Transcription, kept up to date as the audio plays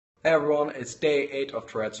Hey everyone, it's day 8 of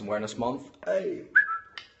Tourette Awareness Month. Hey.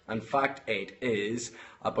 And fact 8 is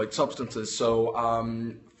about substances. So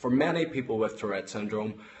for many people with Tourette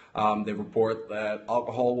Syndrome, they report that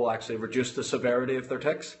alcohol will actually reduce the severity of their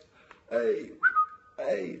tics. Hey.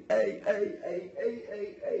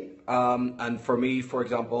 And for me, for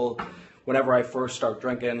example, whenever I first start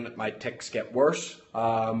drinking, my tics get worse.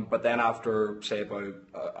 But then after, say, about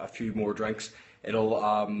a few more drinks, it'll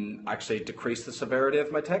actually decrease the severity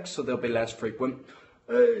of my tics, so they'll be less frequent.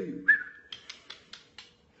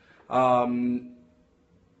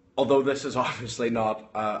 Although this is obviously not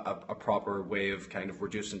a proper way of kind of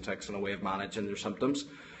reducing tics and a way of managing their symptoms.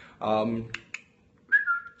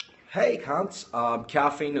 Hey, cants.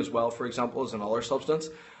 Caffeine as well, for example, is another substance.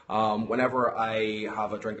 Whenever I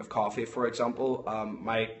have a drink of coffee, for example,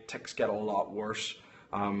 my tics get a lot worse.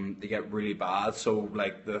 They get really bad. So,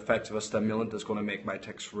 like, the effect of a stimulant is going to make my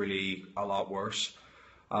tics really a lot worse.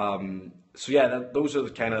 So yeah, those are the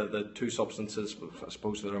kind of the two substances, I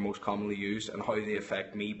suppose, that are most commonly used and how they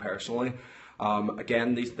affect me personally.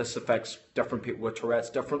 Again, this affects different people with Tourette's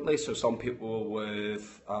differently. So some people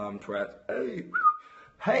with Tourette,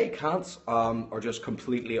 cants, are just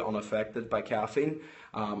completely unaffected by caffeine,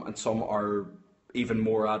 and some are even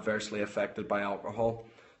more adversely affected by alcohol.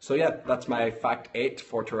 So yeah, that's my fact 8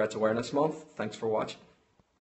 for Tourette's Awareness Month. Thanks for watching.